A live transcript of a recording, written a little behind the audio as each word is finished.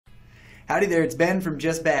Howdy there, it's Ben from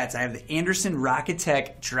Just Bats. I have the Anderson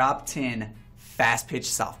RockeTech Drop 10 Fastpitch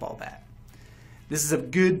softball bat. This is a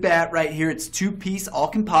good bat right here. It's two-piece, all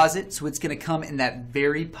composite, so it's going to come in that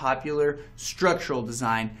very popular structural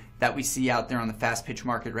design that we see out there on the fast pitch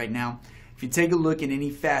market right now. If you take a look at any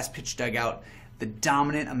fast pitch dugout, the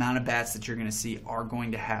dominant amount of bats that you're going to see are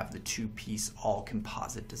going to have the two-piece, all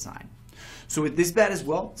composite design. So with this bat as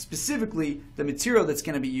well, specifically, the material that's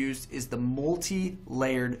going to be used is the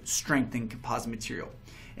multi-layered strengthened composite material.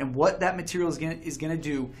 And what that material is going to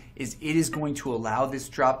do is it is going to allow this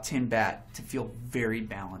drop 10 bat to feel very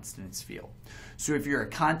balanced in its feel. So if you're a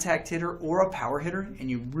contact hitter or a power hitter and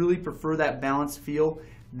you really prefer that balanced feel,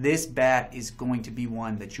 this bat is going to be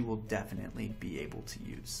one that you will definitely be able to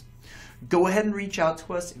use. Go ahead and reach out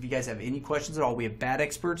to us if you guys have any questions at all. We have bat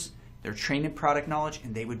experts. They're trained in product knowledge,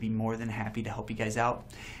 and they would be more than happy to help you guys out.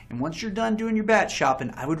 And once you're done doing your bat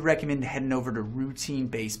shopping, I would recommend heading over to Routine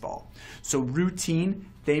Baseball. So Routine,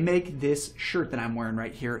 they make this shirt that I'm wearing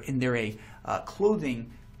right here, and they're a clothing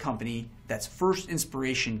company that's first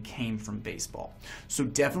inspiration came from baseball. So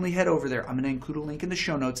definitely head over there. I'm going to include a link in the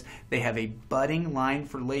show notes. They have a budding line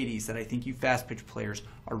for ladies that I think you fast pitch players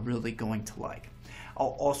are really going to like.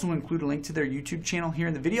 I'll also include a link to their YouTube channel here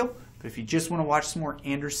in the video, but if you just want to watch some more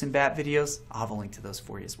Anderson bat videos, I'll have a link to those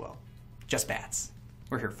for you as well. Just Bats.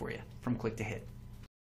 We're here for you from click to hit.